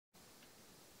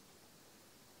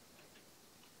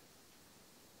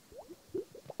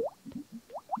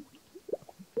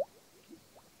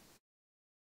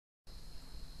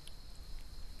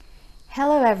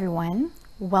Hello everyone,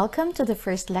 welcome to the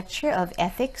first lecture of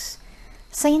Ethics,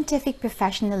 Scientific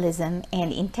Professionalism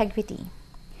and Integrity.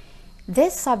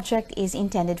 This subject is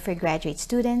intended for graduate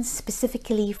students,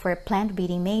 specifically for plant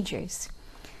breeding majors.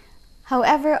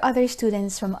 However, other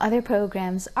students from other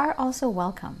programs are also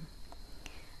welcome.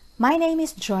 My name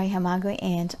is Joy Hamago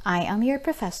and I am your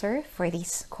professor for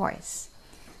this course.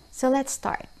 So let's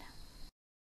start.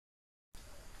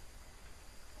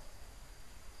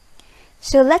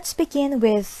 So let's begin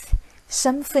with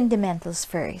some fundamentals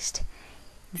first.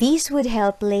 These would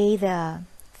help lay the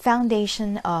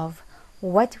foundation of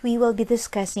what we will be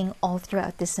discussing all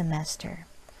throughout the semester.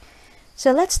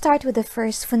 So let's start with the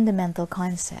first fundamental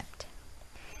concept.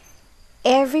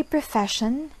 Every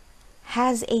profession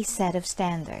has a set of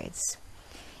standards.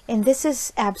 And this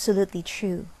is absolutely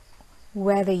true.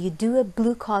 Whether you do a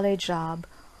blue-collar job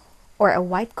or a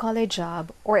white-collar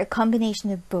job or a combination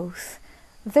of both,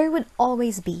 there would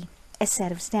always be a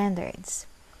set of standards.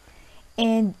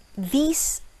 And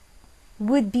these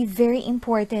would be very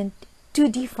important to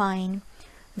define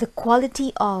the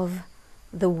quality of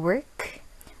the work,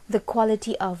 the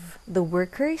quality of the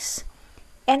workers,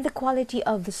 and the quality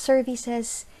of the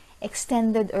services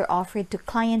extended or offered to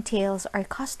clienteles or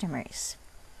customers.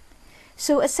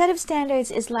 So a set of standards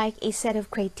is like a set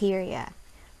of criteria,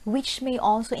 which may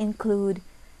also include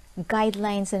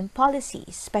guidelines and policies,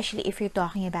 especially if you're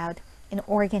talking about an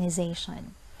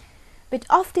organization. But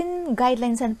often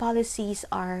guidelines and policies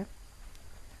are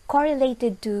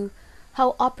correlated to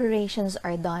how operations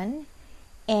are done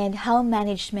and how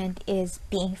management is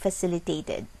being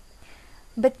facilitated.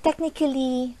 But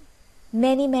technically,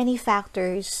 many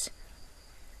factors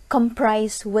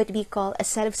comprise what we call a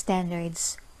set of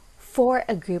standards for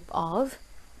a group of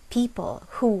people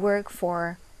who work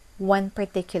for one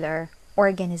particular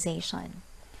organization.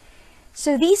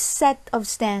 So this set of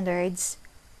standards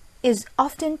is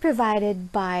often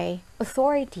provided by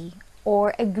authority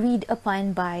or agreed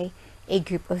upon by a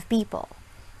group of people.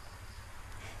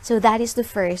 So that is the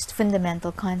first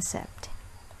fundamental concept.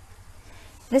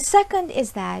 The second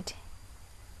is that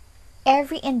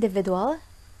every individual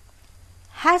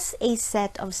has a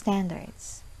set of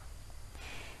standards.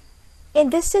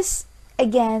 And this is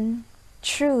again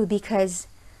true because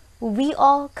we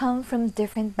all come from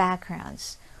different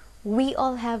backgrounds. We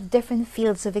all have different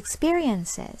fields of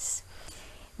experiences.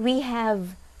 We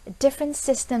have different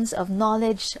systems of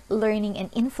knowledge, learning, and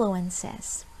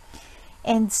influences.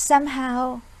 And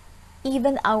somehow,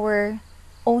 even our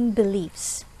own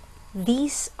beliefs.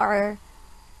 These are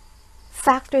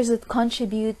factors that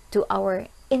contribute to our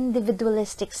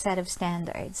individualistic set of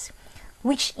standards,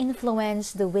 which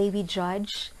influence the way we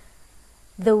judge,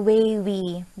 the way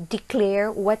we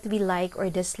declare what we like or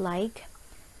dislike,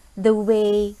 the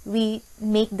way we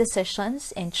make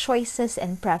decisions and choices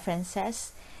and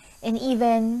preferences, and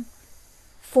even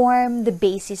form the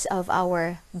basis of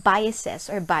our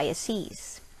biases or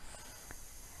biases.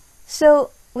 So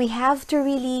we have to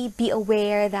really be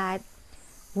aware that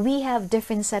we have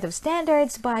different set of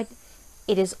standards, but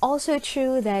it is also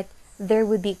true that there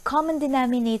would be common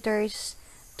denominators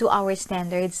to our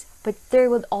standards, but there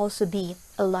would also be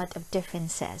a lot of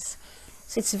differences.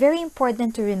 So it's very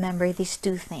important to remember these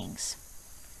two things.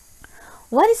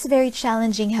 What is very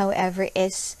challenging, however,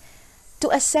 is to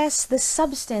assess the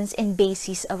substance and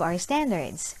basis of our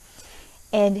standards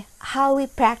and how we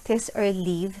practice or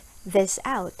live this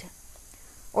out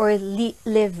or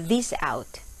live this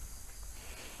out.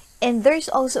 And there's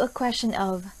also a question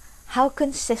of how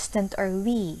consistent are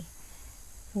we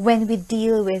when we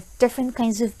deal with different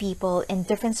kinds of people in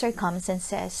different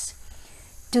circumstances.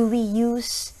 Do we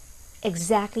use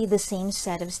exactly the same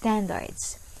set of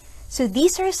standards? So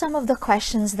these are some of the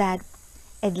questions that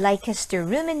I'd like us to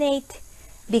ruminate,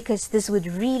 because this would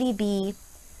really be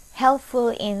helpful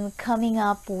in coming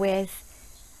up with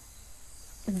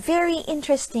very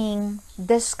interesting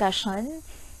discussion,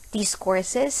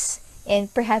 discourses,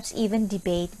 and perhaps even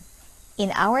debate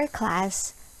in our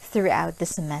class throughout the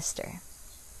semester.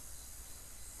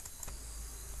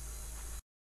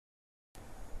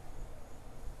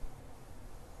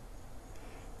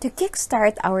 To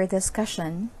kickstart our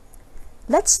discussion,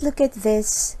 let's look at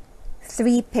these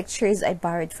 3 pictures I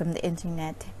borrowed from the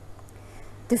internet.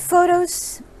 The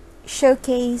photos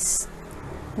showcase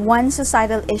one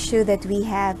societal issue that we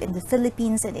have in the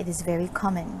Philippines, and it is very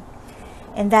common.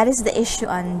 And that is the issue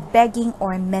on begging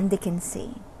or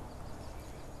mendicancy.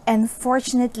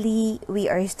 Unfortunately, we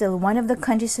are still one of the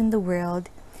countries in the world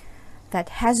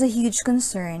that has a huge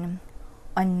concern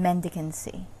on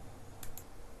mendicancy.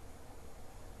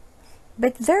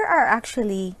 But there are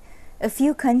actually a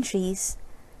few countries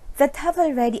that have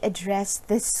already addressed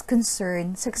this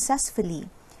concern successfully.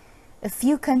 A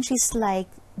few countries like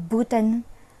Bhutan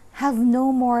have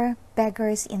no more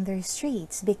beggars in their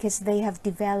streets because they have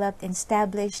developed and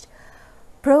established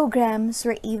programs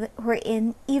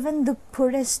wherein even the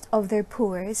poorest of their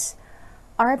poors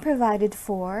are provided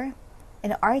for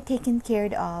and are taken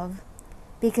care of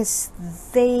because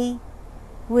they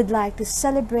would like to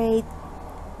celebrate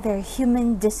their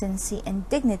human decency and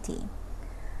dignity.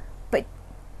 But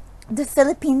the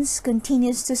Philippines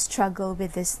continues to struggle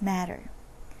with this matter.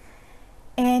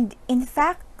 And in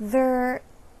fact, there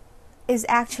is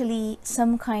actually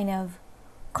some kind of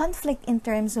conflict in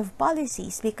terms of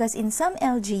policies, because in some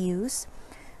LGUs,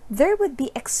 there would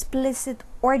be explicit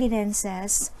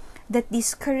ordinances that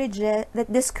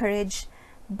discourage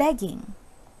begging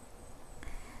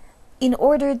in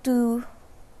order to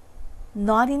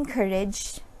not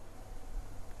encourage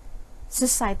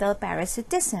societal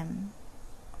parasitism.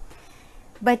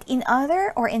 But in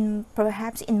other, or in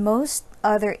perhaps in most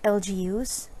other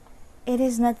LGUs, it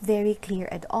is not very clear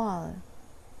at all.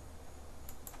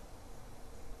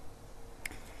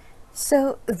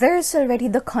 So there's already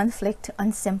the conflict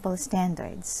on simple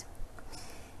standards.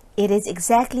 It is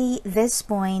exactly this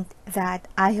point that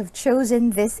I have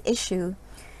chosen this issue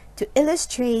to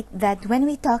illustrate that when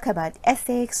we talk about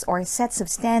ethics or sets of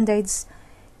standards,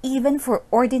 even for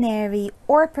ordinary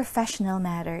or professional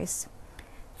matters,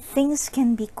 things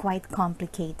can be quite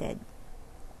complicated.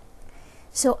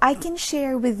 So I can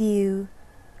share with you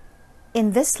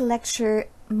in this lecture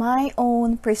my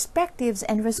own perspectives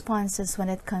and responses when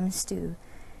it comes to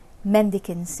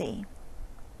mendicancy.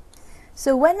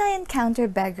 So when I encounter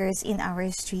beggars in our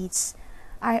streets,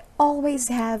 I always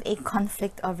have a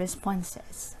conflict of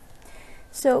responses.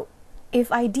 So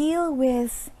if I deal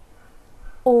with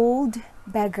old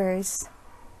beggars,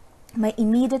 my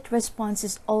immediate response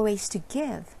is always to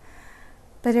give.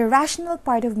 But a rational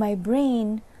part of my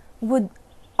brain would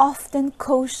often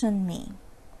caution me,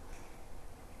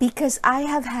 because I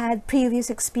have had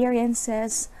previous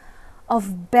experiences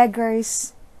of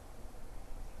beggars,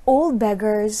 old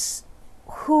beggars,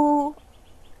 who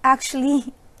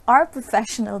actually are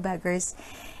professional beggars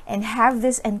and have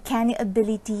this uncanny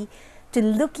ability to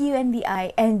look you in the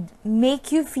eye and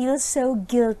make you feel so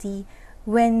guilty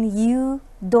when you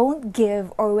don't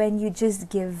give or when you just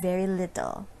give very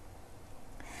little.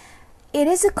 It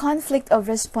is a conflict of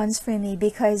response for me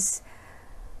because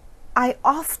I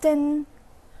often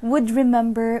would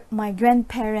remember my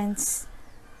grandparents,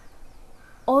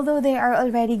 although they are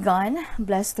already gone,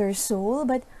 bless their soul,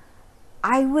 but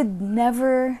I could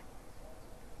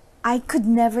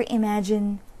never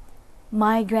imagine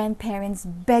my grandparents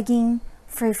begging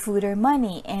for food or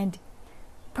money. And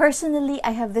personally,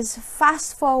 I have this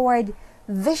fast forward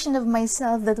vision of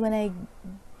myself that when I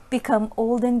become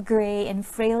old and gray and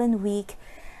frail and weak,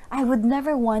 I would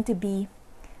never want to be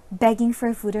begging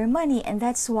for food or money, and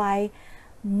that's why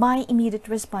my immediate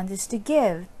response is to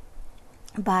give.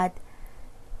 But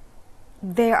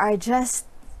there are just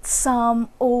some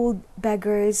old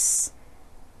beggars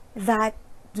that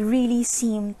really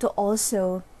seem to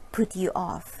also put you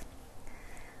off.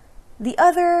 The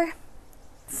other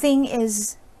thing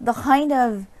is the kind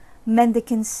of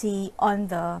mendicancy on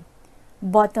the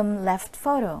bottom left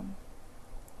photo,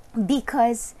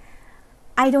 because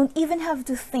I don't even have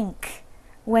to think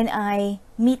when I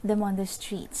meet them on the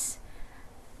streets.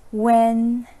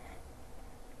 Whenever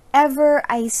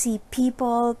I see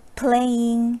people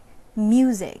playing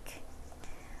music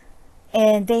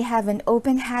and they have an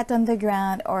open hat on the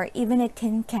ground or even a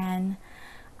tin can,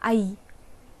 I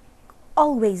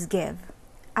always give.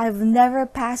 I've never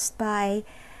passed by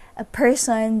a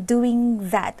person doing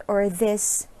that or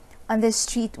this on the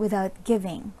street without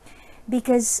giving,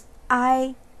 because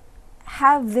I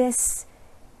have this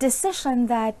decision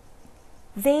that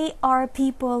they are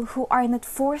people who are not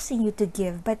forcing you to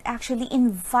give, but actually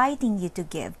inviting you to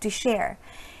give, to share.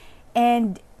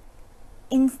 And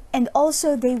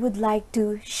also they would like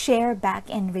to share back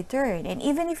in return. And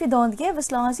even if you don't give,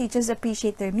 as long as you just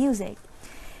appreciate their music,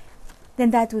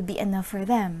 then that would be enough for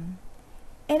them.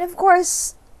 And of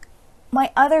course, my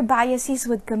other biases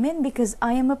would come in because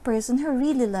I am a person who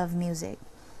really loves music.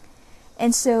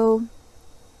 And so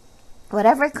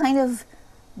whatever kind of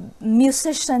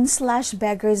musicians /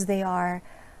 beggars they are,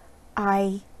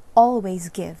 I always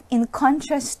give, in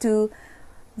contrast to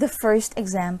the first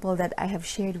example that I have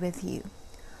shared with you.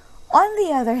 On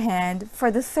the other hand, for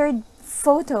the third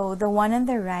photo, the one on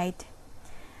the right,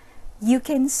 you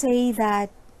can say that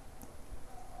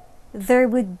there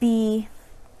would be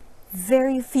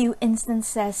very few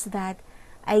instances that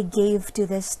I gave to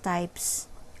these types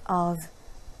of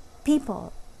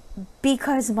people,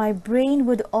 because my brain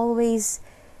would always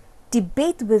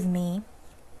debate with me,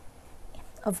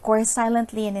 of course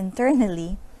silently and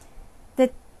internally,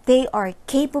 that they are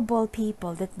capable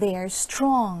people, that they are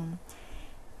strong,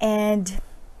 and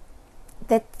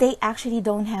that they actually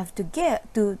don't have to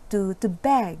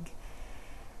beg.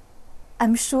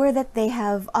 I'm sure that they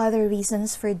have other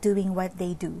reasons for doing what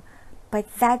they do, but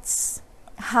that's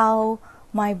how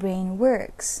my brain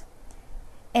works.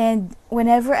 And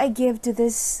whenever I give to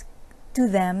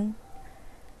them,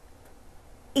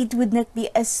 it would not be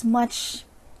as much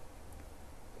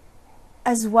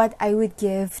as what I would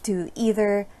give to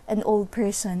either an old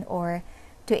person or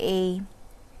to a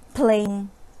plain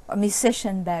or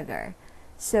musician beggar.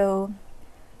 So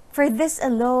for this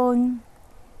alone,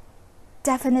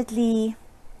 definitely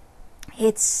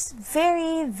it's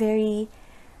very, very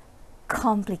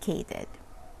complicated.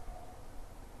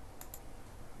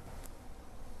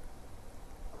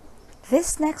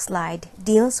 This next slide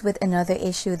deals with another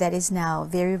issue that is now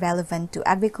very relevant to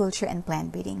agriculture and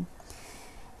plant breeding.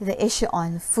 The issue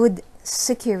on food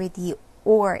security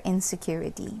or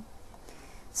insecurity.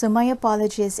 So my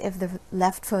apologies if the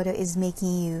left photo is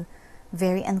making you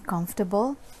very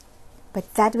uncomfortable,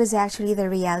 but that was actually the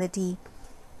reality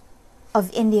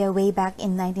of India way back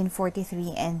in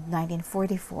 1943 and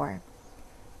 1944.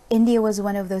 India was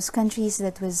one of those countries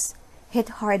that was hit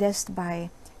hardest by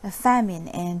a famine,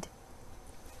 and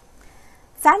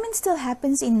famine still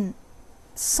happens in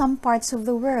some parts of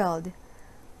the world.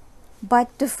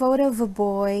 But the photo of a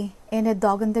boy and a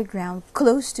dog on the ground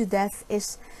close to death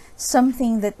is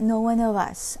something that no one of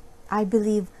us, I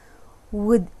believe,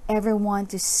 would ever want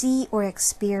to see or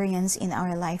experience in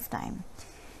our lifetime.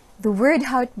 The word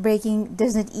heartbreaking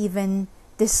doesn't even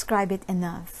describe it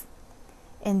enough.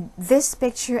 And this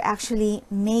picture actually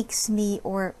makes me,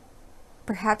 or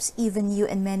perhaps even you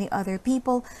and many other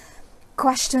people,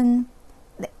 question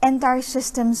the entire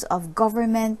systems of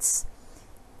governments,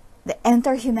 the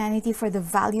entire humanity for the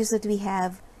values that we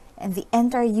have, and the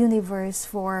entire universe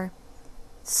for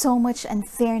so much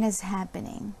unfairness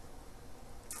happening.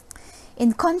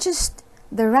 In contrast,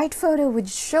 the right photo would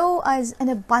show us an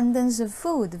abundance of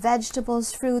food,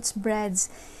 vegetables, fruits, breads,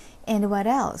 and what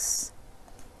else.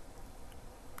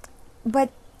 But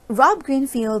Rob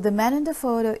Greenfield, the man in the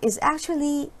photo, is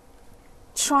actually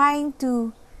trying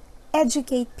to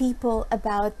educate people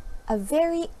about a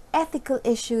very ethical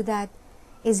issue that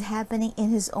is happening in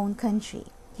his own country.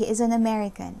 He is an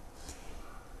American,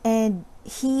 and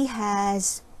he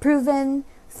has proven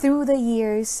through the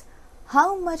years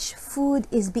how much food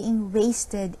is being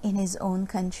wasted in his own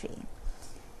country.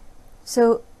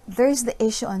 So there's the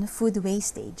issue on food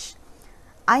wastage.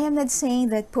 I am not saying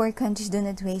that poor countries do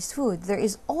not waste food. There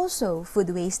is also food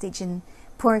wastage in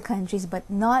poor countries, but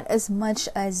not as much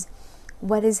as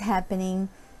what is happening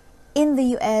in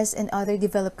the US and other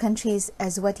developed countries,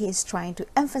 as what he is trying to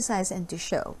emphasize and to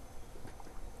show.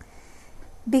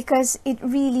 Because it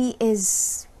really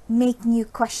is making you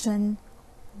question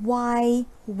why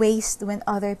waste when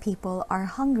other people are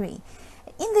hungry.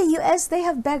 In the US, they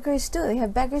have beggars too. They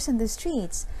have beggars in the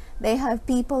streets. They have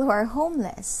people who are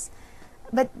homeless.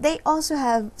 But they also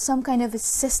have some kind of a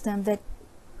system that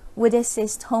would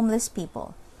assist homeless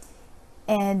people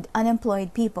and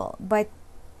unemployed people. But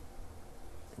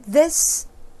this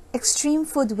extreme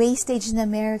food wastage in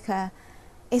America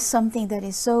is something that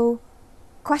is so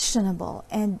questionable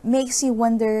and makes you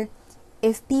wonder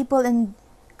if people and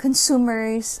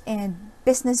consumers and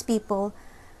business people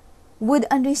would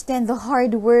understand the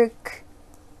hard work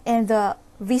and the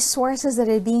resources that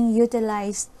are being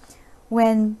utilized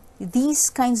when these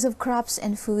kinds of crops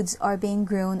and foods are being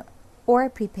grown or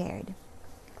prepared.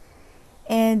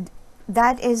 And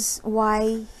that is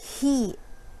why he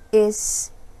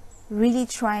is really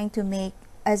trying to make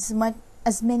as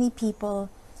many people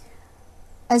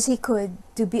as he could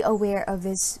to be aware of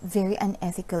this very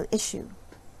unethical issue.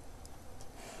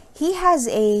 He has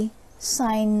a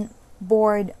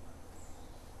signboard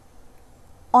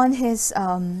on his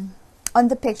on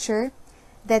the picture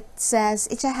that says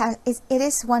it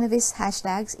is one of his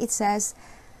hashtags. It says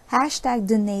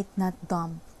 #donate not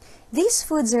dump. These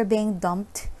foods are being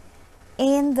dumped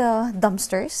in the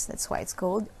dumpsters. That's why it's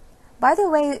called. By the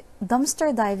way,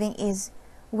 dumpster diving is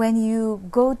when you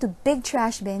go to big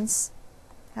trash bins.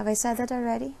 Have I said that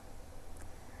already?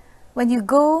 When you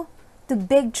go to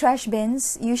big trash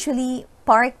bins, usually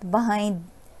parked behind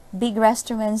big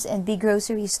restaurants and big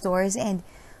grocery stores, and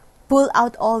pull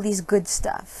out all these good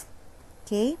stuff.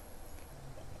 Okay?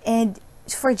 And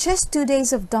for just 2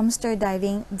 days of dumpster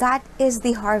diving, that is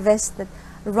the harvest that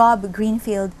Rob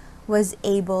Greenfield was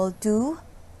able to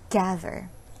gather.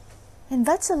 And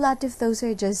that's a lot if those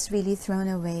are just really thrown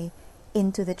away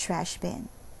into the trash bin.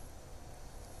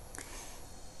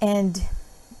 And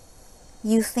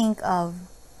you think of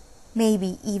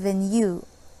maybe even you.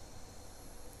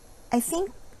 I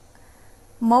think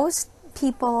most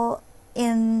people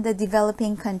in the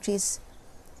developing countries,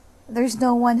 there's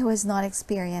no one who has not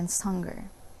experienced hunger.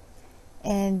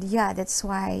 And yeah, that's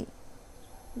why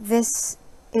this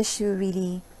issue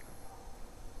really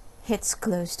hits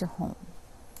close to home.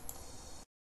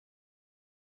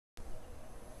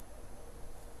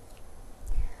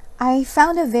 I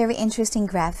found a very interesting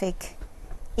graphic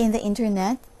in the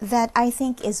internet that I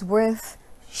think is worth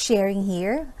sharing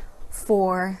here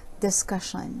for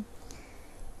discussion.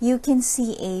 You can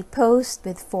see a post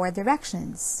with 4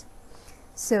 directions.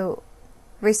 So,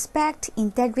 respect,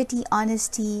 integrity,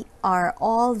 honesty are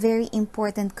all very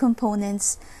important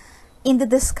components in the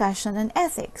discussion on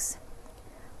ethics.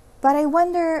 But I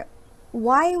wonder,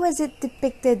 why was it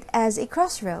depicted as a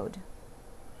crossroad?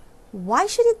 Why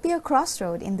should it be a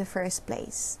crossroad in the first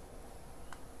place?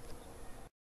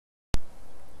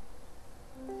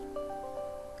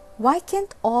 Why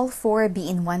can't all 4 be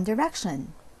in one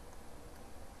direction?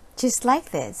 Just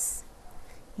like this.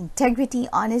 Integrity,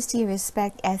 honesty,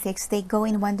 respect, ethics, they go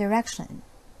in one direction.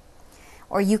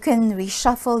 Or you can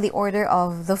reshuffle the order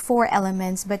of the 4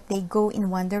 elements, but they go in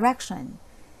one direction.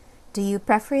 Do you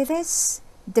prefer this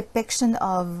depiction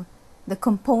of the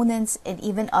components and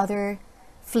even other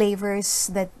flavors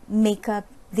that make up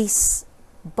this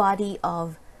body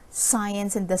of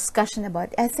science and discussion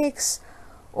about ethics?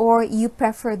 Or you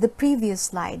prefer the previous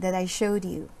slide that I showed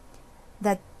you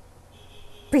that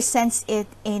presents it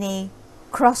in a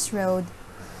crossroad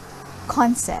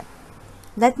concept?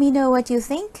 Let me know what you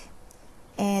think,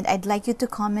 and I'd like you to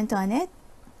comment on it,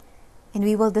 and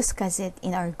we will discuss it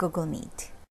in our Google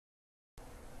Meet.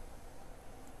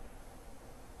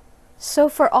 So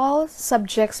for all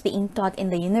subjects being taught in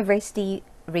the university,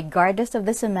 regardless of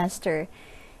the semester,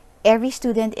 every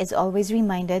student is always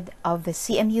reminded of the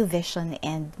CMU vision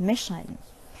and mission.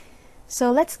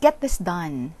 So let's get this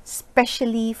done,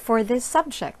 especially for this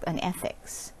subject on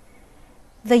ethics.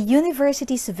 The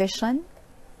university's vision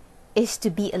is to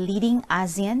be a leading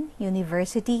ASEAN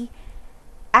university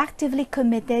actively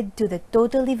committed to the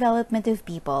total development of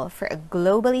people for a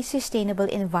globally sustainable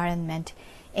environment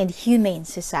and humane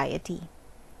society.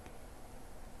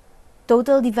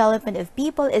 Total development of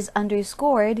people is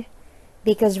underscored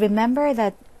because remember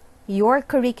that your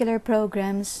curricular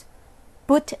programs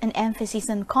put an emphasis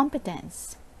on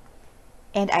competence.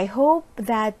 And I hope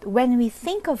that when we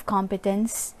think of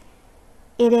competence,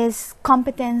 it is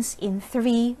competence in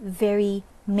 3 very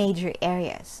major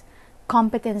areas.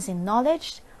 Competence in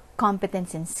knowledge,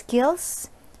 competence in skills,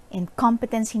 and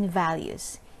competence in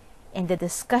values. And the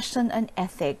discussion on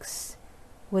ethics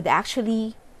would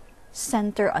actually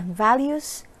center on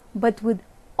values, but would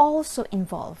also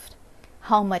involve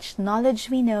how much knowledge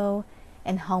we know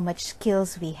and how much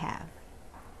skills we have.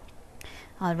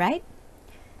 All right.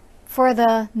 For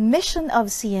the mission of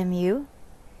CMU,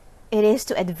 it is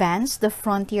to advance the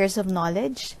frontiers of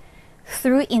knowledge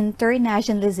through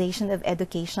internationalization of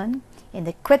education and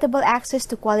equitable access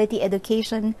to quality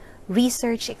education,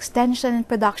 research, extension, and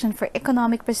production for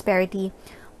economic prosperity,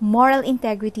 moral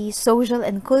integrity, social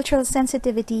and cultural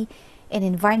sensitivity, and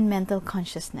environmental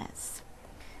consciousness.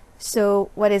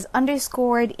 So what is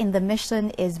underscored in the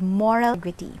mission is moral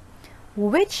integrity,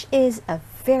 which is a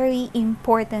very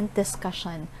important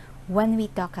discussion when we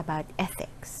talk about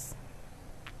ethics.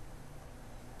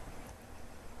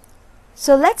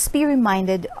 So let's be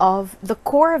reminded of the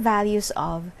core values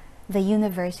of the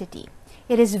university.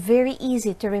 It is very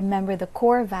easy to remember the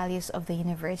core values of the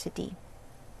university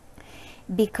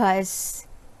because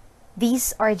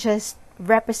these are just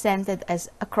represented as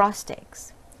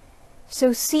acrostics.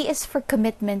 So C is for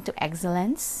commitment to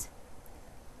excellence.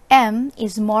 M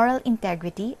is moral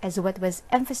integrity, as what was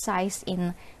emphasized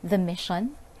in the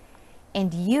mission.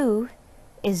 And U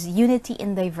is unity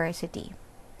in diversity.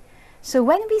 So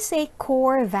when we say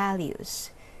core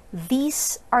values,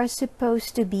 these are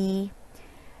supposed to be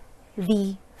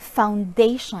the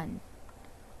foundation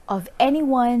of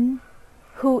anyone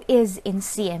who is in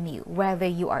CMU, whether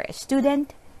you are a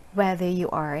student, whether you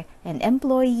are an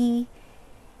employee,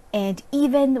 and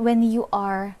even when you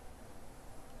are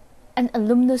an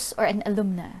alumnus or an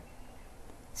alumna.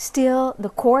 Still, the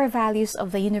core values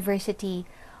of the university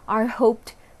are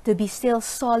hoped to be still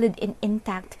solid and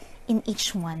intact in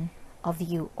each one of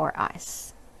you or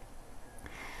us.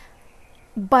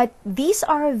 But these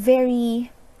are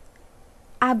very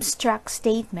abstract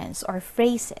statements or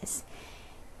phrases.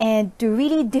 And to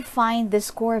really define these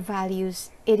core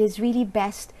values, it is really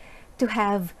best to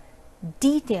have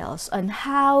details on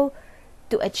how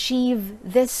to achieve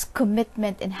this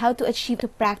commitment and how to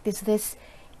practice this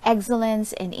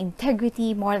excellence and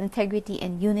integrity, moral integrity,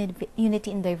 and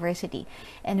unity in diversity.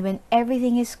 And when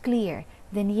everything is clear,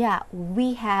 then yeah,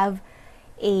 we have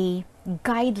a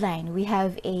guideline, we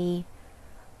have a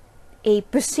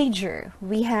procedure,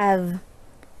 we have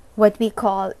what we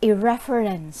call a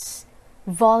reference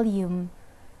volume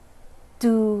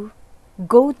to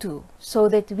go to, so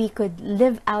that we could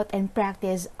live out and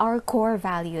practice our core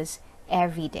values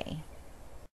every day.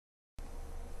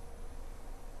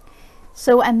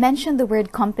 So I mentioned the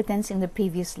word competence in the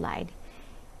previous slide,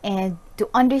 and to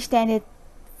understand it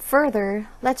further,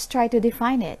 let's try to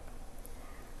define it.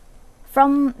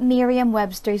 From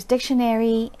Merriam-Webster's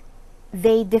dictionary,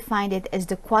 they defined it as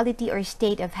the quality or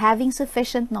state of having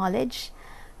sufficient knowledge,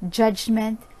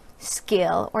 judgment,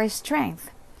 skill, or strength.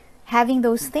 Having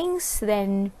those things,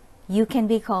 then you can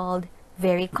be called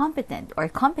very competent or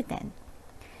competent.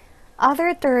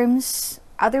 Other terms,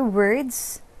 other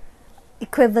words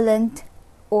equivalent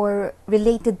or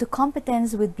related to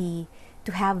competence would be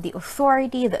to have the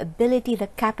authority, the ability, the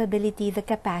capability, the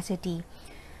capacity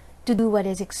to do what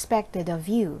is expected of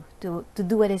you, to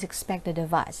do what is expected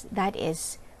of us. That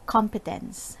is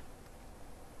competence.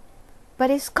 But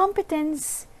is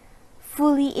competence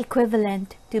fully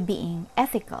equivalent to being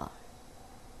ethical?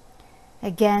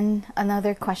 Again,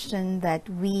 another question that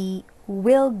we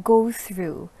will go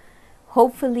through,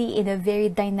 hopefully in a very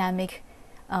dynamic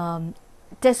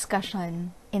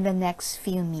discussion in the next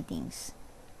few meetings.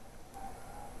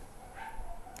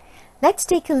 Let's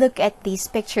take a look at these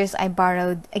pictures I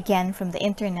borrowed again from the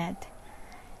internet.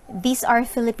 These are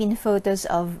Philippine photos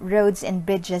of roads and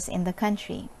bridges in the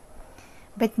country.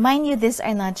 But mind you, these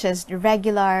are not just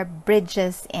regular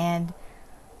bridges and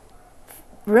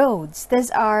roads. These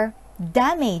are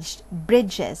damaged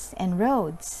bridges and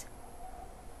roads.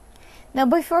 Now,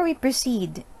 before we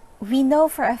proceed, we know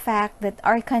for a fact that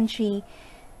our country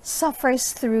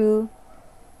suffers through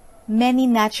many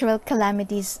natural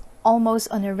calamities almost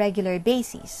on a regular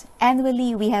basis.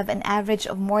 Annually, we have an average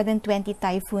of more than 20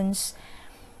 typhoons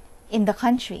in the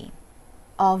country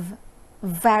of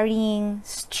varying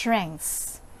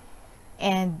strengths,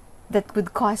 and that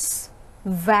would cause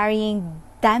varying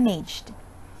damage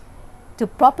to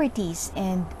properties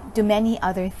and to many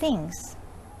other things.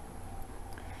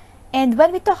 And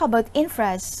when we talk about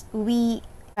infras, we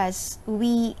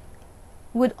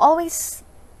would always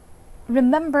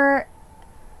remember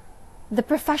the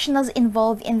professionals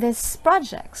involved in these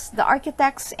projects, the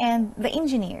architects and the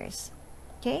engineers.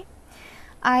 Okay?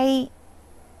 I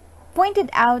pointed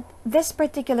out this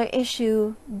particular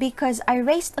issue because I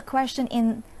raised a question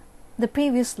in the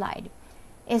previous slide.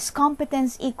 Is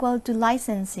competence equal to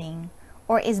licensing,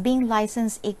 or is being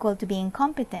licensed equal to being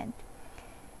competent?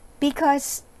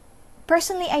 Because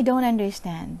personally, I don't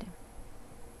understand.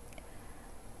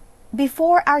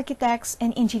 Before architects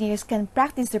and engineers can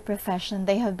practice their profession,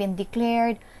 they have been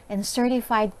declared and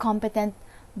certified competent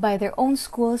by their own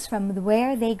schools from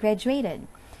where they graduated.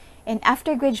 And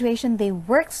after graduation, they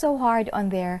worked so hard on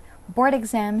their board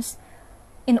exams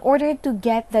in order to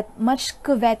get that much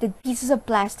coveted pieces of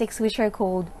plastics, which are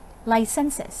called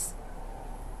licenses,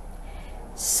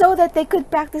 so that they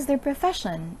could practice their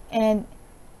profession. And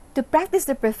to practice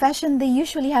their profession, they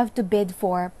usually have to bid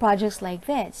for projects like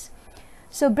this.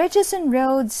 So bridges and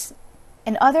roads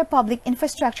and other public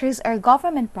infrastructures are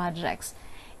government projects.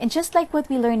 And just like what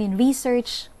we learn in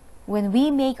research, when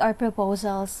we make our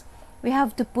proposals, we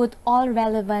have to put all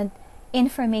relevant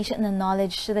information and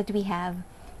knowledge that we have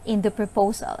in the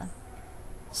proposal.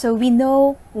 So we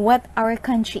know what our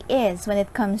country is when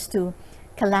it comes to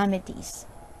calamities.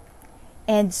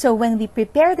 And so when we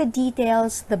prepare the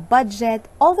details, the budget,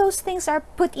 all those things are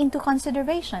put into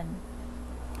consideration.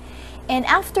 And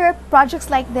after projects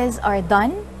like this are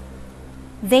done,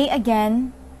 they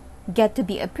again get to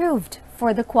be approved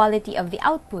for the quality of the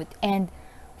output and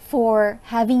for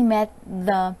having met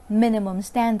the minimum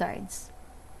standards.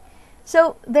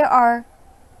 So there are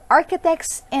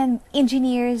architects and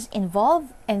engineers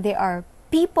involved, and there are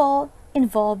people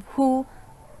involved who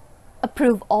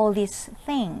approve all these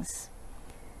things.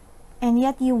 And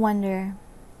yet you wonder,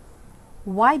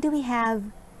 why do we have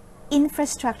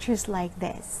infrastructures like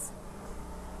this,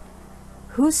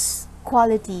 whose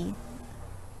quality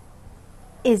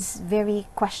is very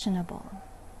questionable?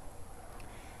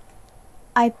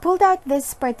 I pulled out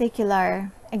this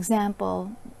particular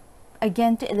example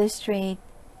again to illustrate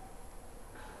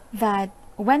that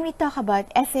when we talk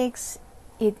about ethics,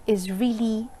 it is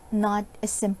really not a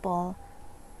simple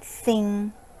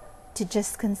thing to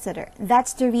just consider.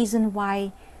 That's the reason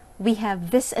why we have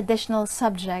this additional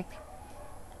subject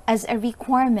as a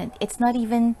requirement. It's not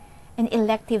even an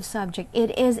elective subject.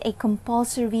 It is a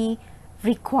compulsory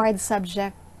required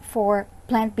subject for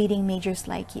plant breeding majors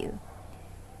like you.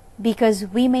 Because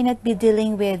we may not be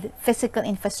dealing with physical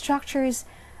infrastructures,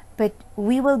 but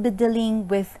we will be dealing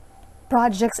with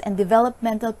projects and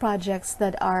developmental projects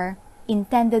that are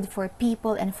intended for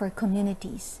people and for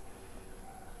communities.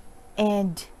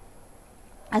 And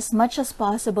as much as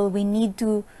possible, we need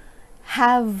to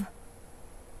have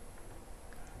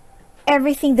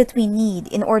everything that we need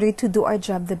in order to do our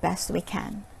job the best we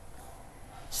can.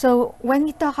 So when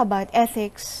we talk about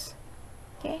ethics,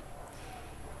 okay,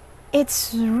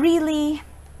 it's really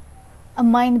a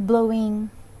mind-blowing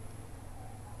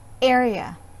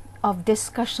area of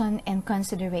discussion and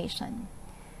consideration.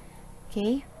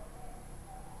 Okay?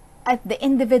 At the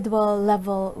individual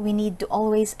level, we need to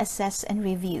always assess and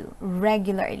review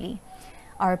regularly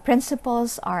our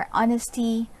principles, our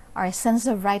honesty, our sense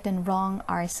of right and wrong,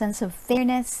 our sense of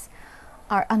fairness,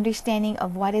 our understanding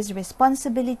of what is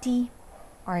responsibility,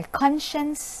 our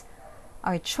conscience,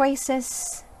 our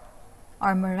choices,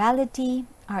 our morality,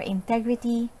 our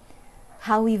integrity,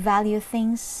 how we value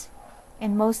things,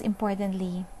 and most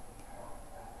importantly,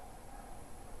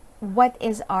 what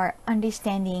is our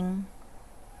understanding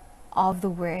of the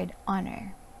word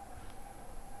honor.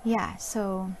 Yeah,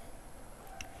 so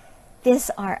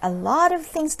these are a lot of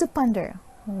things to ponder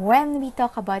when we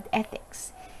talk about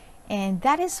ethics. And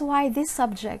that is why this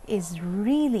subject is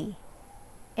really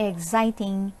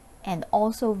exciting and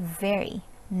also very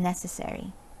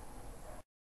necessary.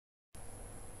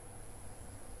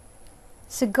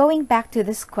 So going back to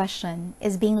this question,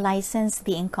 is being licensed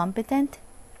being competent?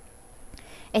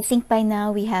 I think by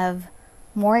now we have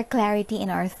more clarity in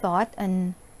our thought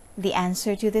on the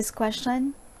answer to this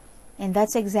question. And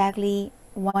that's exactly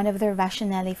one of the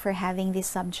rationale for having this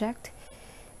subject.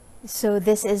 So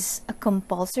this is a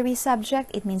compulsory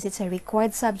subject. It means it's a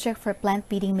required subject for plant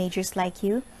breeding majors like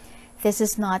you. This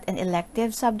is not an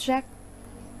elective subject.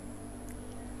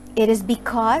 It is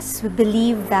because we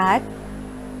believe that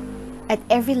at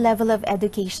every level of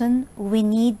education, we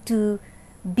need to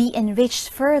be enriched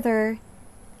further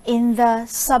in the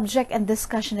subject and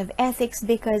discussion of ethics,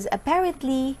 because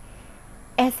apparently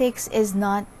ethics is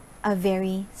not a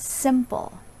very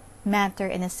simple matter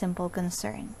and a simple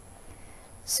concern.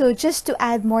 So just to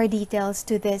add more details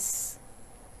to this,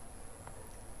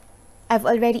 I've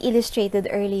already illustrated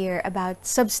earlier about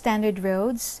substandard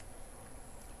roads,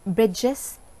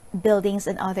 bridges, buildings,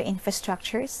 and other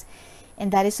infrastructures.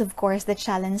 And that is, of course, the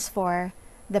challenge for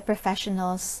the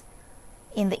professionals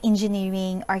in the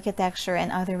engineering, architecture,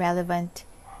 and other relevant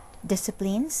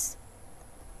disciplines.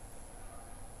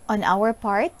 On our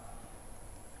part,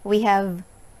 we have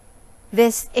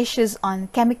these issues on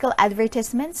chemical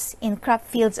advertisements in crop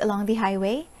fields along the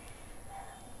highway.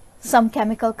 Some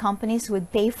chemical companies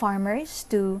would pay farmers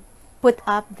to put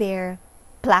up their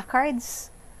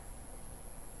placards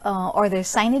or their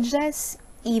signages,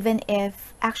 even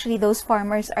if actually those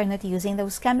farmers are not using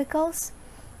those chemicals,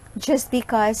 just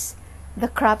because the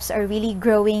crops are really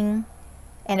growing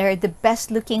and are the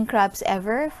best looking crops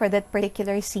ever for that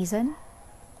particular season.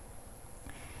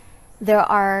 There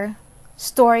are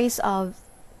stories of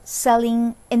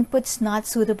selling inputs not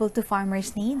suitable to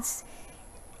farmers' needs,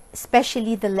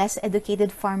 especially the less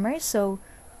educated farmers, so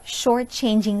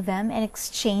shortchanging them in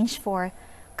exchange for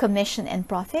commission and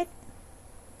profit.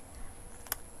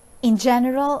 In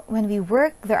general, when we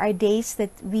work, there are days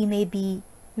that we may be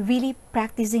really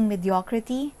practicing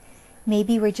mediocrity.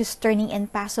 Maybe we're just turning in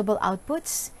passable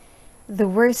outputs. The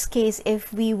worst case,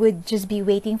 if we would just be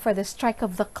waiting for the strike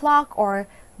of the clock, or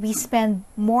we spend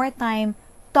more time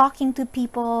talking to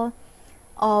people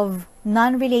of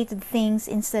non-related things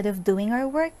instead of doing our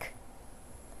work.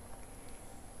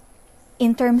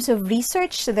 In terms of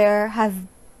research, there have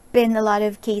been a lot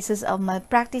of cases of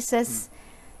malpractices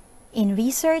in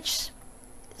research.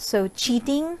 So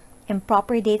cheating,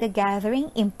 improper data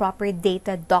gathering, improper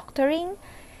data doctoring,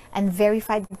 and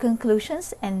verified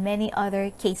conclusions, and many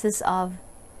other cases of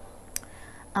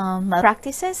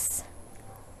malpractices.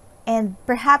 And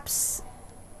perhaps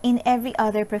in every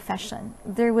other profession,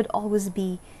 there would always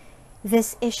be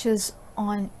these issues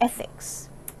on ethics.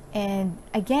 And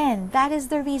again, that is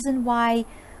the reason why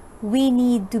we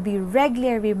need to be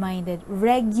regularly reminded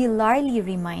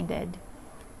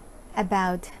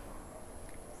about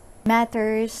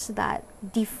matters that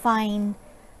define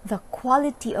the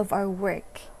quality of our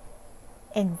work.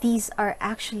 And these are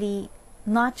actually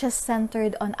not just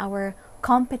centered on our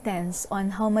competence,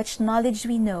 on how much knowledge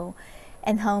we know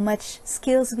and how much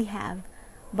skills we have,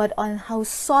 but on how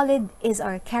solid is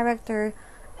our character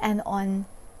and on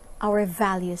our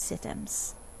value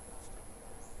systems?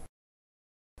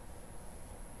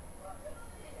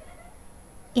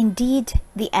 Indeed,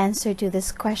 the answer to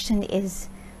this question is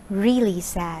really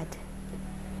sad.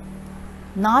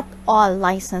 Not all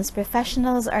licensed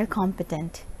professionals are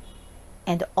competent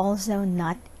and also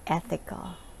not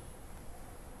ethical.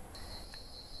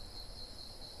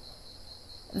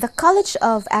 The College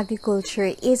of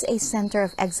Agriculture is a center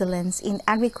of excellence in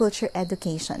agriculture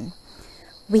education.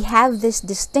 We have this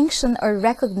distinction or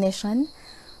recognition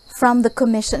from the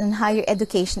Commission on Higher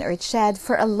Education, or CHED,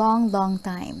 for a long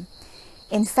time.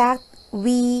 In fact,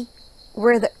 we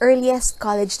were the earliest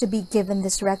college to be given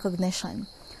this recognition.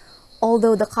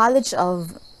 Although the College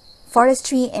of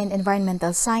Forestry and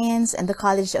Environmental Science and the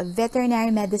College of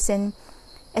Veterinary Medicine,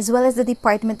 as well as the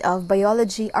Department of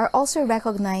Biology, are also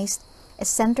recognized as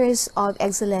centers of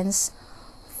excellence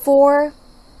for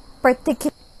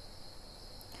particular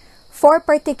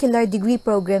degree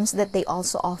programs that they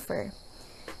also offer.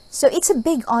 So it's a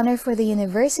big honor for the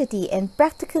university, and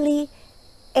practically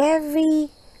every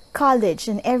college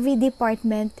and every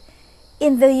department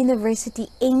in the university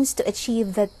aims to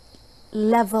achieve that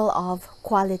level of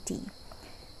quality.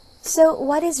 So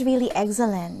what is really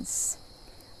excellence?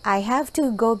 I have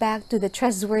to go back to the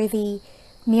trustworthy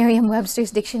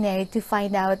Merriam-Webster's dictionary to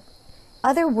find out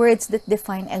other words that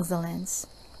define excellence.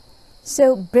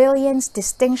 So brilliance,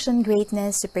 distinction,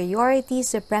 greatness, superiority,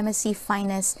 supremacy,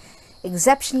 fineness,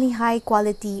 exceptionally high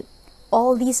quality,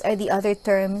 all these are the other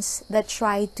terms that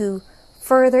try to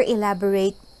further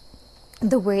elaborate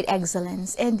the word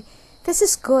excellence. And this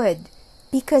is good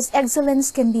because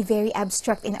excellence can be very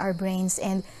abstract in our brains,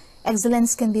 and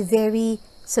excellence can be very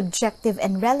subjective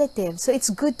and relative. So it's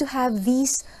good to have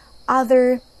these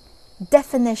other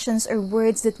definitions or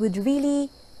words that would really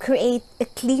create a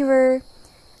clearer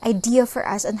idea for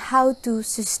us on how to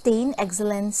sustain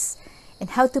excellence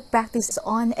and how to practice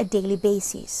on a daily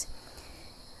basis.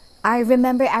 I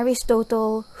remember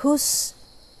Aristotle, whose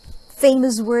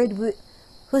famous words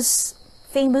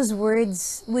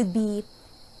would be,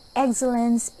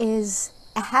 excellence is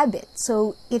a habit,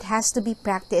 so it has to be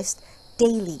practiced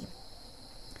daily.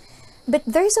 But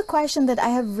there's a question that I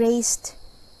have raised,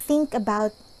 think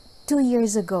about 2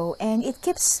 years ago, and it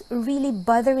keeps really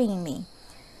bothering me.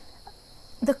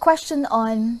 The question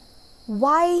on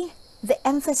why the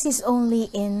emphasis only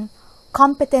in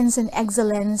competence and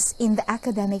excellence in the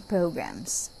academic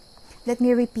programs. Let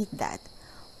me repeat that.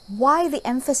 Why the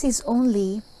emphasis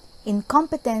only in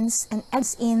competence and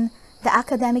excellence in the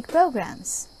academic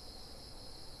programs?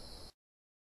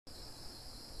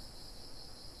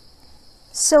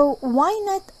 So why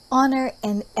not honor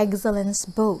and excellence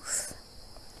both?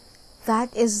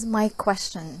 That is my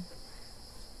question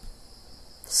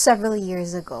several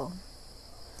years ago.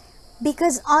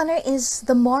 Because honor is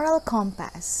the moral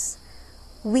compass.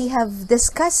 We have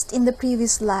discussed in the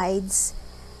previous slides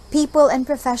people and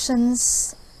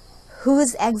professions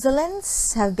whose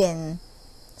excellence have been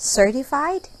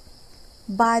certified,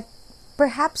 but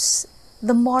perhaps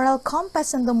the moral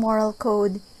compass and the moral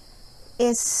code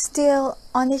is still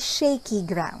on a shaky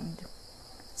ground.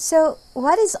 So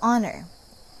what is honor?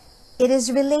 It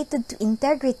is related to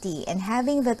integrity and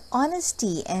having that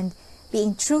honesty and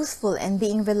being truthful and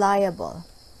being reliable.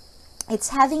 It's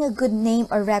having a good name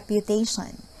or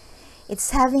reputation.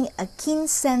 It's having a keen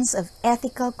sense of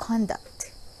ethical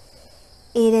conduct.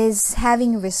 It is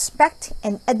having respect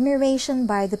and admiration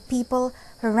by the people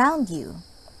around you.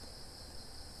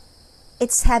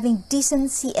 It's having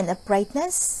decency and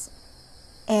uprightness,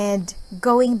 and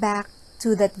going back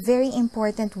to that very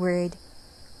important word,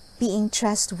 being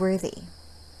trustworthy.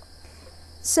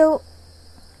 So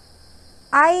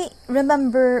I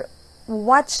remember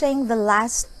watching the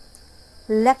last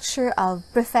lecture of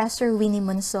Professor Winnie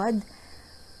Monsod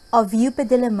of UP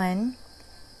Diliman,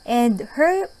 and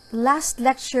her last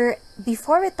lecture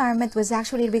before retirement was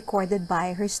actually recorded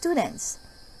by her students.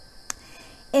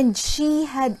 And she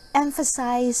had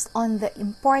emphasized on the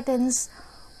importance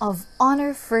of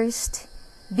honor first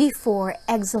before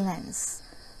excellence,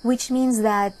 which means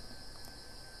that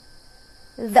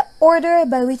the order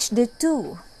by which the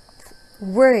two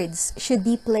words should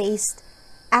be placed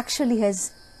actually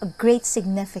has a great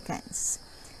significance.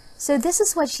 So this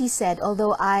is what she said,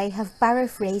 although I have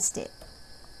paraphrased it.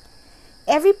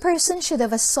 Every person should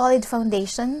have a solid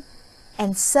foundation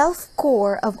and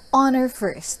self-core of honor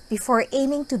first before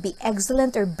aiming to be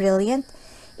excellent or brilliant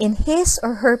in his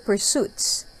or her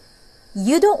pursuits.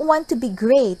 You don't want to be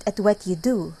great at what you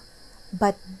do,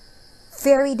 but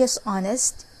very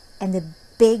dishonest and a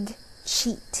big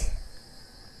cheat.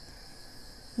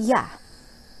 Yeah.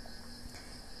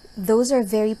 those are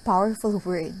very powerful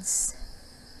words.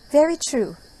 Very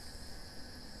true.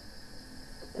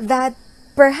 That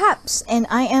perhaps, and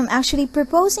I am actually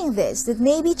proposing this, that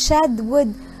maybe Chad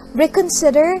would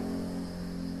reconsider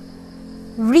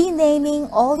renaming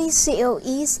all these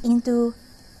COEs into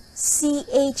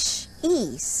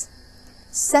CHEs,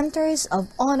 Centers of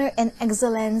Honor and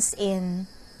Excellence in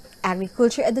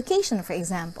Agriculture Education, for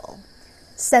example.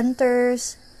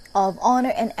 Centers of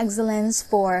Honor and Excellence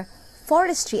for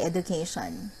Forestry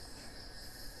Education.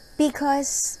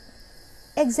 Because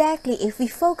exactly, if we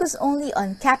focus only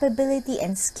on capability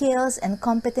and skills and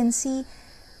competency,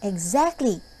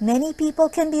 exactly, many people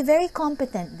can be very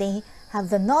competent. They have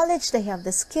the knowledge, they have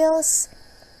the skills,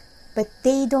 but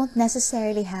they don't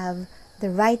necessarily have the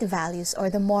right values or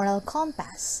the moral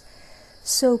compass.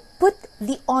 So put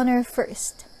the honor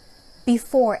first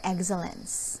before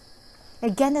excellence.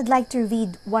 Again, I'd like to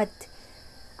read what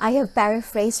I have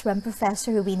paraphrased from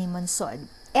Professor Winnie Monsod.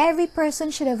 Every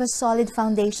person should have a solid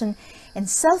foundation and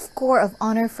self-core of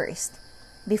honor first,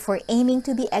 before aiming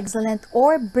to be excellent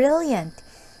or brilliant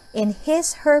in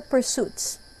his/her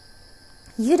pursuits.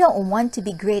 You don't want to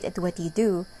be great at what you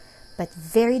do, but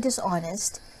very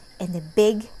dishonest and a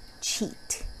big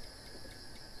cheat.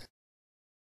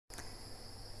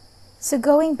 So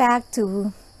going back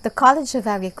to the College of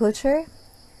Agriculture,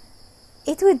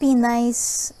 it would be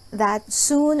nice that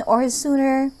soon or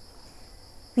sooner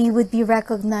we would be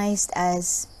recognized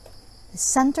as the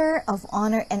Center of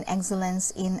Honor and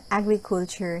Excellence in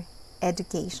Agriculture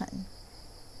Education.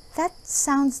 That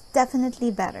sounds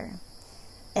definitely better.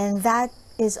 And that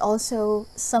is also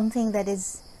something that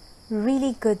is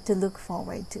really good to look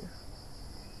forward to.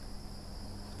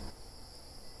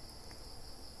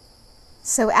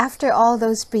 So after all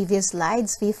those previous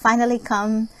slides, we finally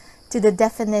come to the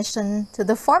definition, to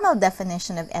the formal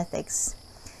definition of ethics.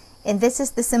 And this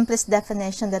is the simplest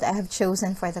definition that I have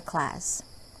chosen for the class.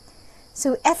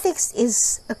 So ethics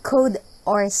is a code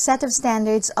or set of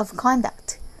standards of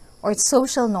conduct or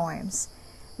social norms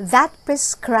that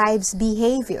prescribes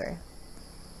behavior,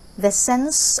 the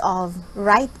sense of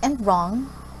right and wrong,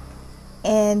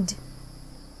 and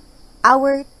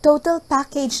our total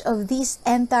package of this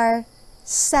entire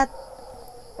set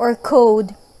or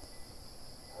code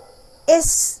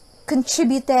is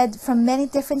contributed from many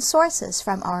different sources,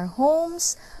 from our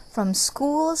homes, from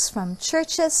schools, from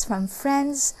churches, from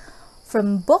friends,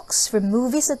 from books, from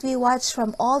movies that we watch,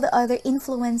 from all the other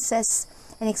influences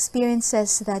and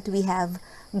experiences that we have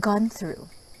gone through.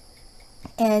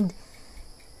 And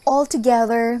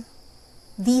altogether,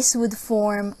 these would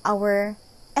form our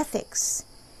ethics.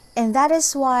 And that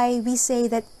is why we say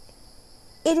that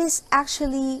it is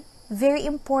actually very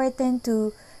important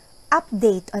to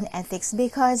update on ethics,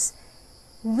 because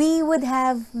we would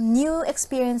have new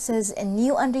experiences and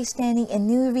new understanding and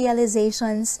new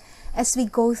realizations as we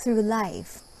go through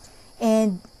life.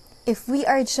 And if we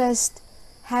are just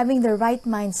having the right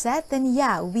mindset, then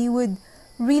yeah, we would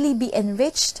really be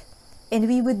enriched and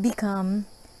we would become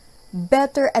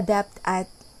better adept at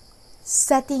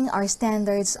setting our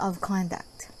standards of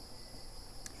conduct.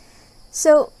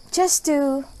 So just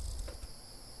to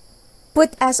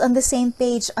put us on the same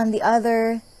page on the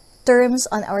other terms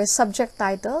on our subject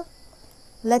title,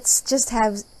 let's just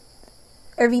have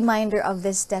a reminder of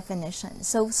this definition.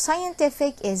 So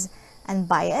scientific is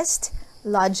unbiased,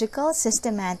 logical,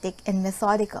 systematic, and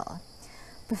methodical.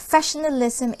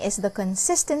 Professionalism is the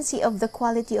consistency of the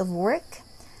quality of work.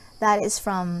 That is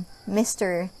from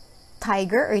Mr.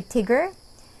 Tiger or Tigger,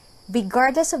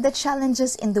 regardless of the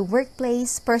challenges in the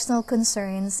workplace, personal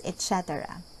concerns,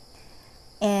 etc.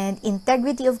 And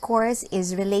integrity, of course,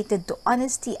 is related to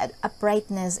honesty,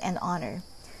 uprightness, and honor.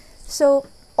 So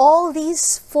all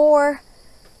these four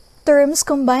terms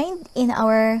combined in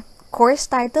our course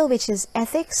title, which is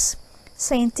Ethics,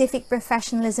 Scientific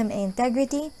Professionalism, and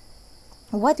Integrity,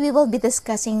 what we will be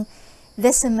discussing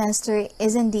this semester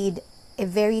is indeed a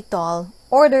very tall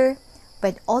order,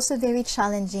 but also very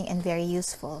challenging and very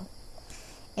useful.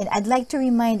 And I'd like to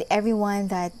remind everyone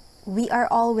that we are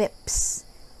all whips.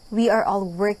 We are all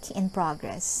work in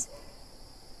progress.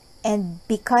 And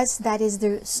because that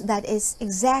is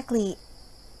exactly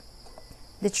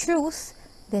the truth,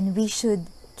 then we should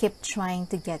keep trying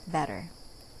to get better.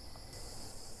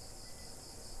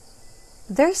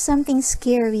 There's something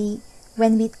scary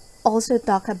when we also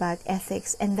talk about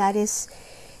ethics, and that is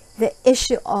the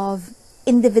issue of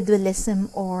individualism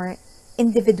or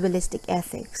individualistic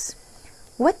ethics.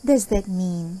 What does that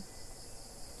mean?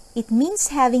 It means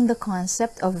having the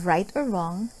concept of right or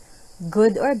wrong,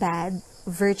 good or bad,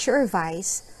 virtue or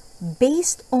vice,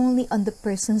 based only on the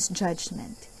person's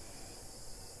judgment.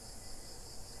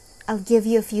 I'll give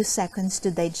you a few seconds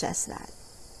to digest that.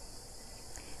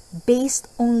 Based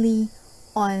only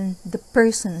on the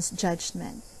person's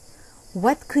judgment,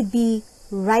 what could be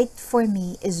right for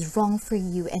me is wrong for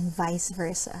you, and vice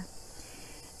versa.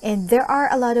 And there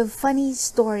are a lot of funny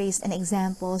stories and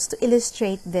examples to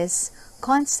illustrate this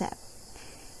concept.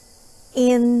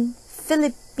 In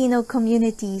Filipino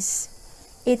communities,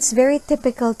 it's very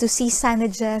typical to see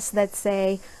signages that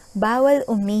say, bawal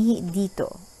umihi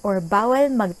dito, or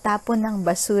bawal magtapon ng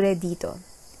basura dito.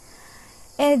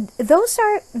 And those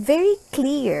are very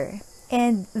clear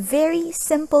and very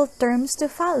simple terms to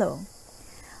follow.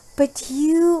 But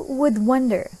you would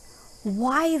wonder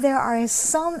why there are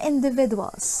some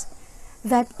individuals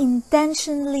that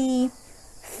intentionally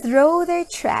throw their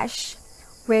trash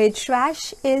where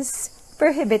trash is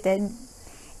prohibited,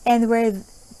 and where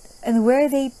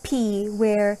they pee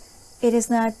where it is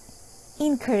not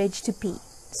encouraged to pee.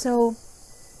 So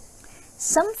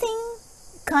something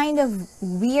kind of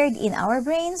weird in our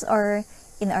brains or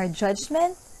in our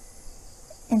judgment,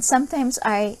 and sometimes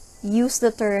I use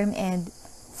the term, and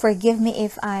forgive me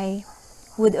if I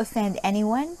would offend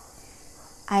anyone,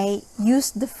 I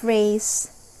use the phrase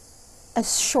a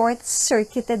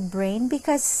short-circuited brain,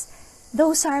 because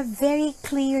those are very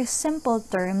clear, simple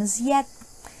terms, yet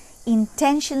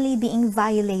intentionally being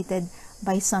violated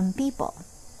by some people.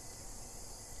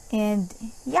 And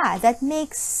yeah, that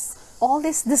makes all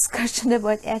this discussion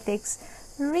about ethics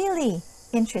really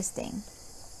interesting.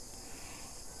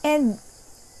 And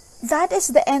that is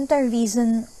the entire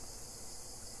reason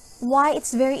why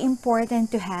it's very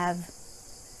important to have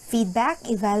feedback,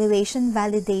 evaluation,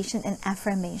 validation, and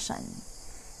affirmation,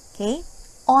 okay,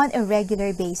 on a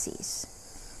regular basis.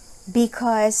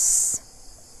 Because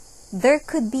there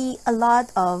could be a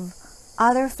lot of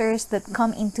other factors that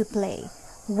come into play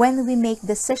when we make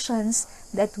decisions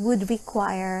that would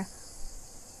require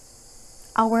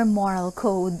our moral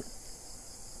code,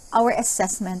 our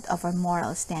assessment of our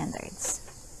moral standards.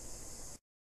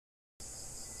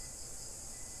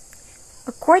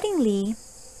 Accordingly,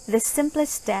 the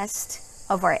simplest test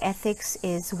of our ethics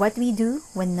is what we do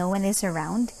when no one is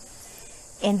around.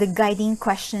 And the guiding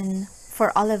question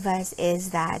for all of us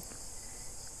is that,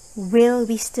 will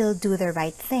we still do the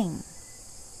right thing?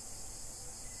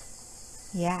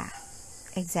 Yeah,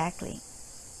 exactly.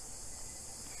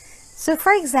 So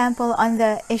for example, on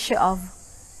the issue of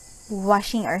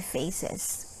washing our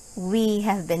faces, we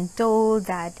have been told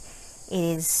that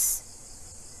it is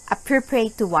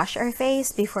appropriate to wash our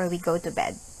face before we go to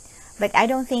bed. But I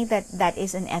don't think that that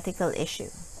is an ethical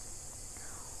issue.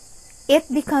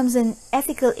 It becomes an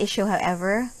ethical issue,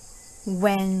 however,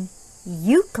 when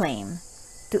you claim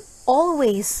to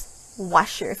always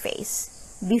wash your face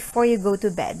before you go to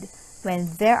bed,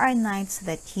 when there are nights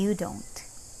that you don't.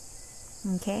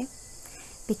 Okay?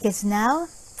 Because now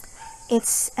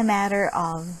it's a matter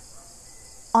of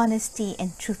honesty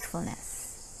and truthfulness.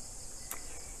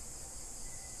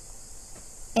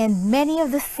 And many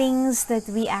of the things that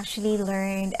we actually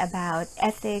learned about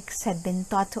ethics had been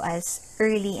taught to us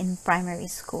early in primary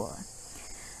school.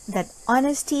 That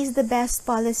honesty is the best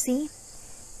policy,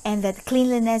 and that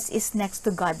cleanliness is next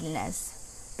to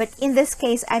godliness. But in this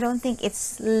case, I don't think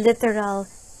it's literal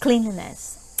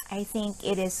cleanliness. I think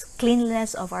it is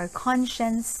cleanliness of our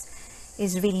conscience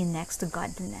is really next to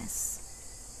godliness.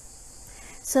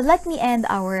 So let me end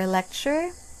our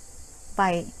lecture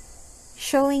by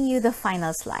showing you the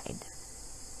final slide.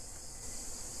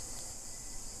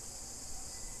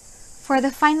 For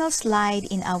the final slide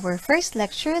in our first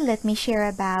lecture, let me share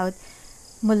about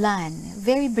Mulan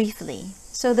very briefly.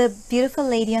 So the beautiful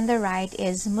lady on the right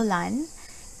is Mulan,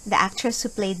 the actress who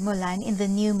played Mulan in the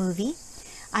new movie.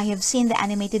 I have seen the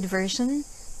animated version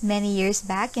many years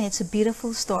back, and it's a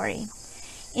beautiful story.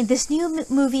 In this new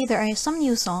movie, there are some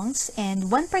new songs, and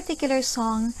one particular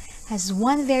song has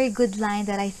one very good line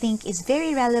that I think is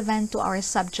very relevant to our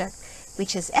subject,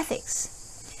 which is ethics.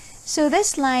 So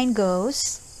this line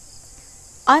goes,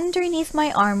 "Underneath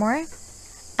my armor,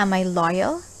 am I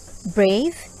loyal,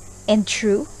 brave, and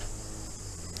true?"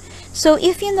 So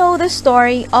if you know the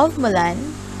story of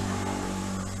Mulan,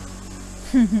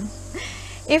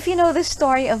 if you know the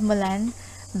story of Mulan,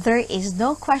 there is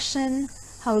no question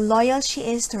how loyal she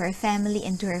is to her family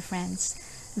and to her friends.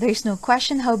 There is no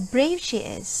question how brave she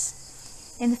is.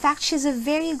 In fact, she's a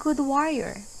very good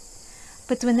warrior.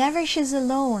 But whenever she's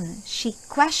alone, she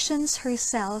questions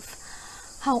herself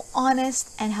how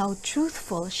honest and how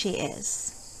truthful she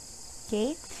is.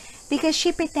 Okay? Because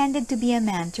she pretended to be a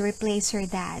man to replace her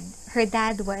dad. Her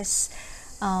dad was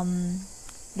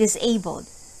disabled,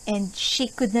 and she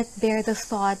could not bear the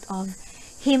thought of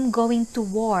him going to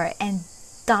war and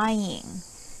dying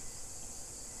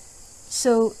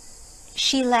So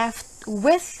she left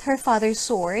with her father's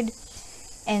sword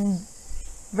and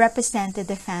represented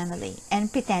the family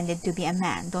and pretended to be a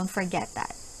man. Don't forget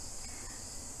that.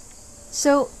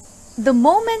 So the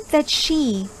moment that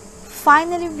she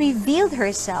finally revealed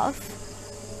herself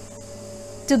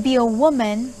to be a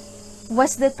woman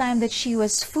was the time that she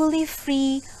was fully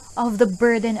free of the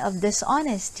burden of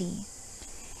dishonesty.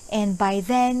 And by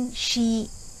then, she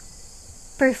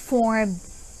performed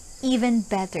even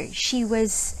better. She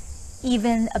was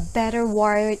even a better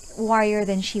warrior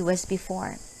than she was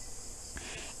before.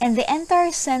 And the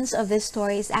entire sense of this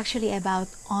story is actually about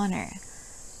honor.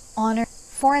 Honor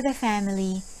for the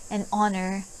family and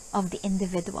honor of the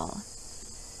individual.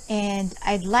 And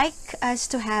I'd like us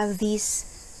to have this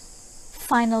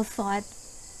final thought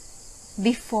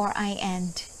before I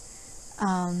end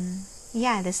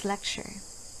this lecture.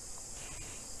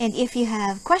 And if you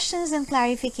have questions and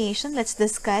clarification, let's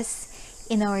discuss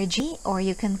in our G, or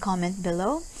you can comment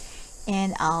below.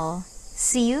 And I'll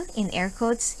see you, in air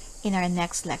quotes, in our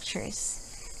next lectures.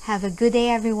 Have a good day,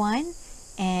 everyone,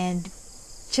 and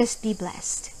just be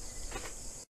blessed.